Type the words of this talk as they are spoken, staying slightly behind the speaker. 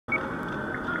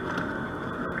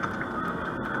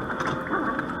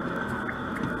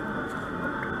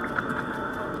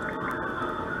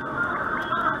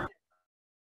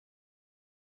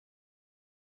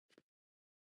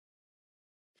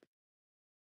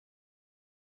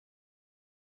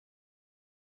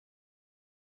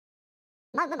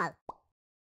Magmamag.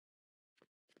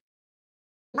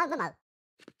 Magmamag.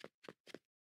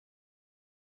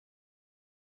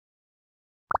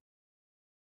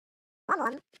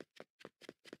 Mamon.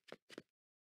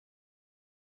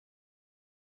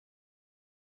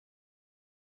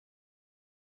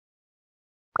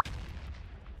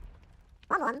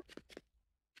 Mamon.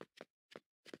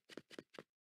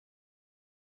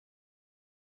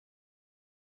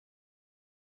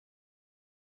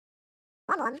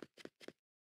 Mamon.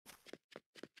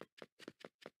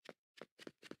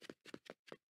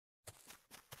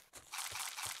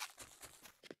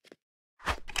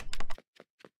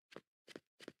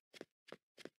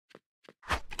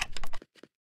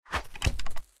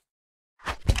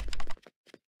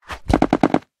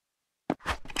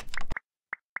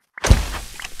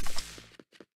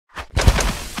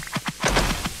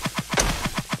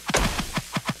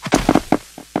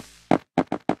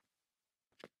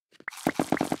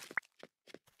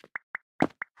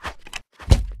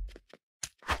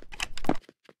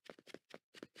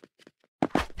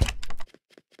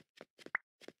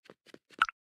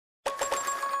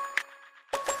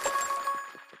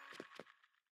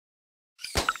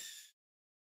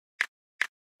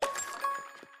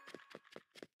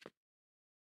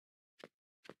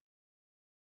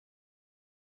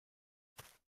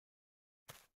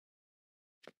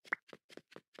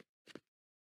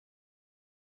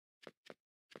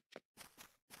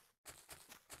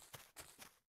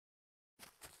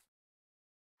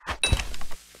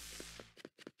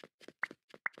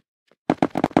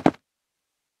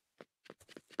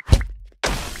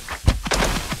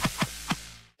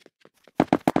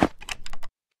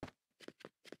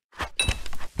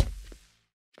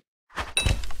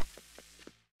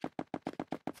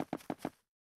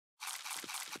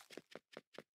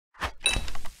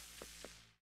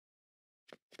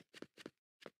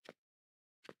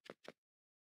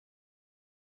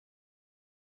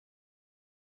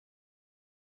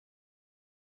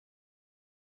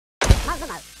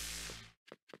 Magmamag.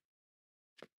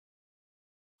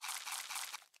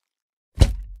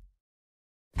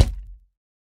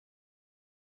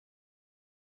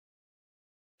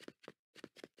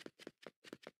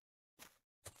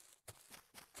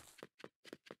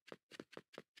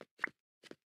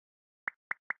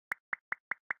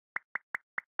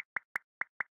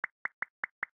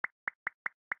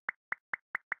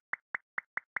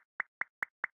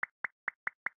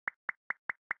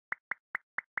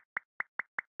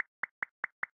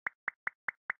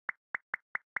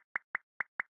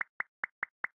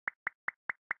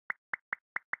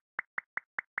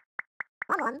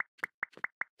 Mamon.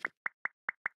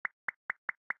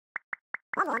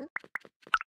 Mamon.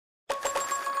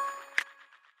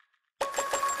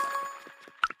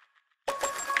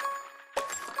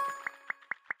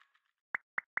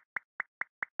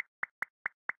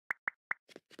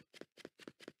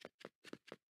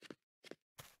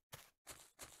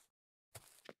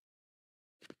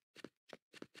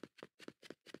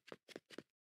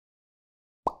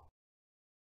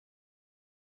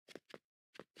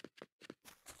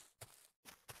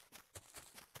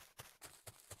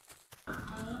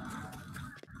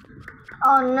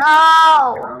 Oh no!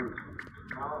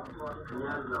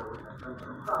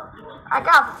 I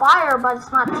got fire, but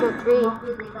it's not tier 3.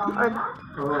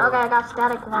 Okay, I got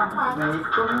static 1.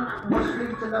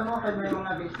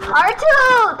 R2!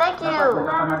 Thank you!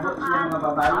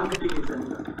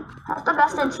 That's the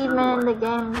best achievement in the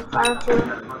game, Fire 2.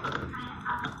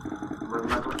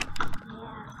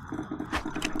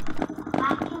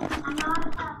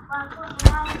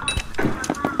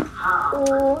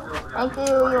 Ooh, thank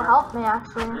you, you helped me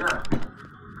actually.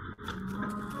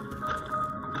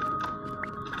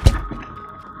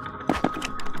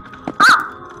 Ah!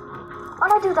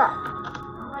 Why'd I do that?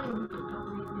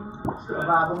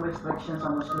 Mababang restriction sa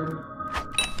Muslim.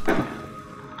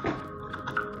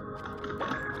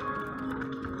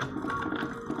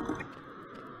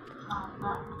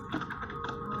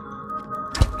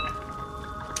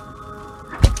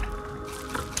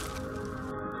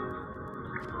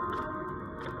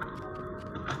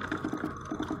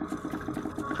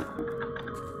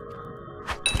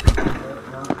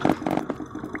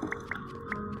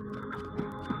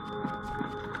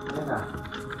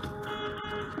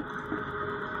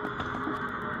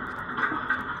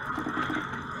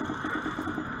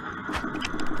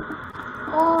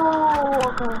 Oh,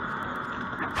 okay.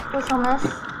 Please don't miss.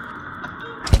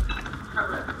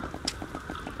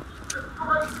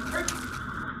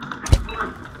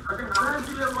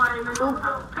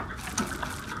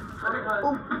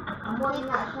 Oop.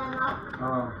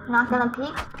 Not gonna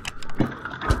peek.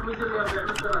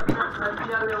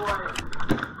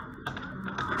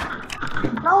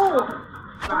 No!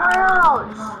 Somewhere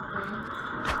else!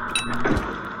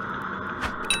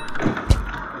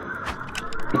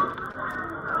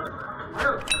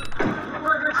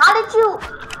 How did you...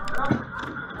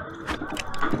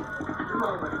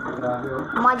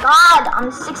 Oh my god,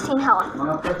 I'm 16 health.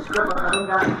 Mga pets ko,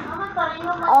 pagkarunggan.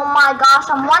 Oh my gosh,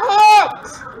 I'm 1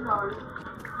 hit!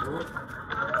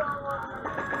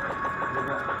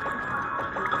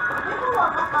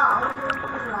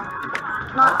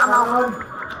 Not, I'm out.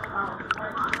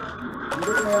 Hindi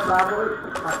ko na yung baboy.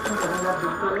 Action sa mga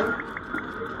dito eh.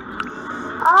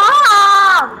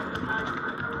 Ah!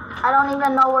 I don't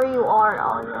even know where you are.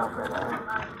 Oh, you're over there.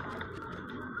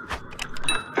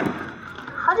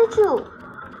 How did you?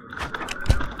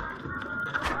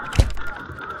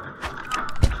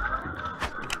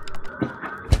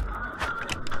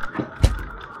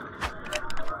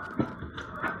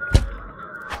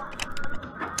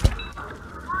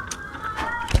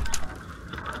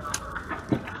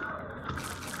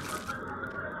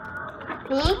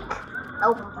 Peek?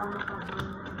 Nope.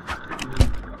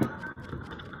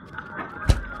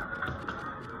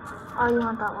 Oh, you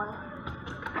went that way.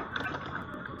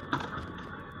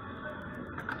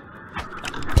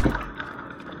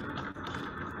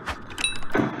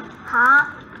 Huh?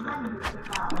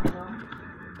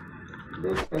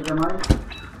 Hindi, kay Gamay.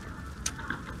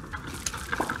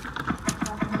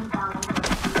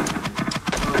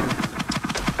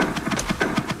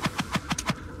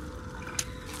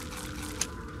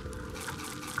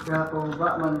 Kaya kung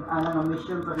ba, ang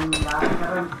mission pa rin lahat ka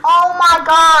rin. Oh my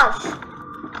gosh!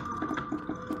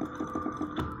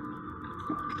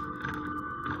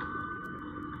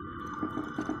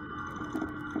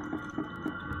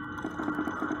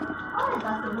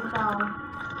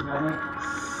 Gani.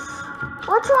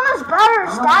 Which one is better,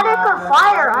 static or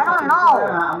fire? I don't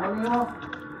know.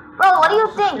 Bro, what do you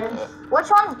think? Which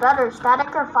one's better,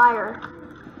 static or fire?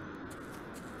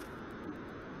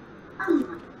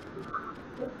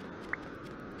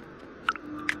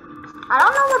 I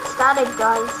don't know what static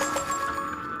does.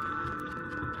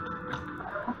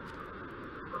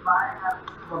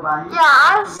 Yeah,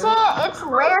 I've seen it. It's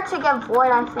rare to get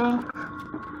void, I think.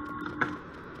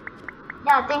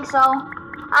 Yeah, I think so.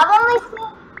 I've only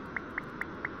seen...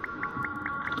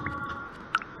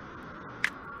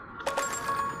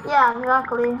 Yeah,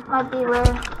 exactly. Might be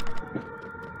rare.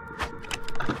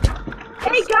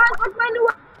 Hey guys, what's my new...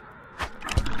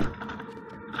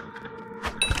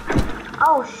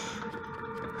 Oh,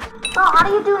 Bro, how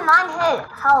do you do 9 hit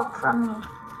health from me?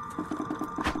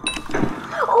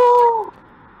 Oh!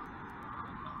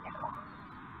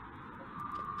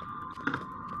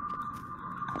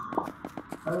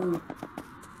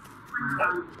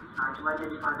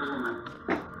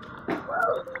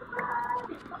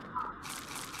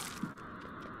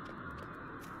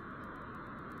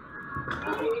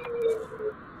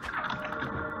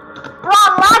 Bro,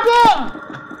 I'm lagging!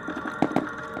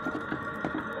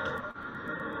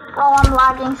 Oh, I'm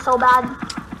lagging so bad.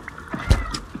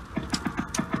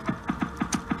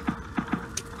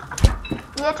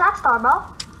 Be a track star, bro.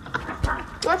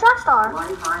 Be a track star.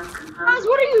 Guys,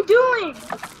 what are you doing?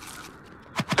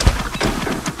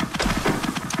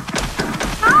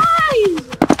 Guys!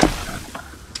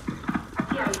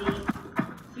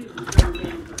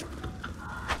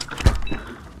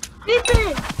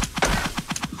 Nathan!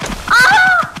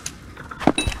 Ah!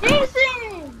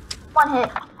 Nathan! 1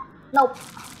 hit. Nope.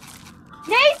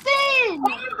 Nathan!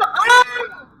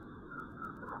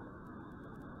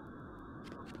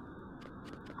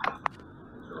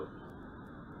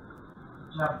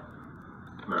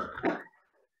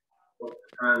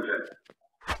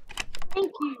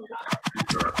 Thank you.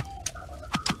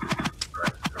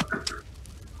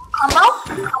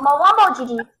 Combo wombo,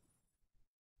 GG.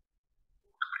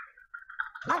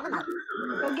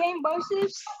 The game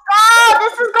versus. Oh,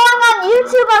 this is going on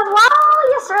YouTube as well,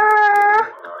 yes sir.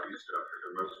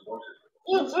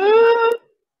 GG.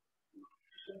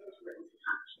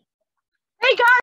 Hey guys!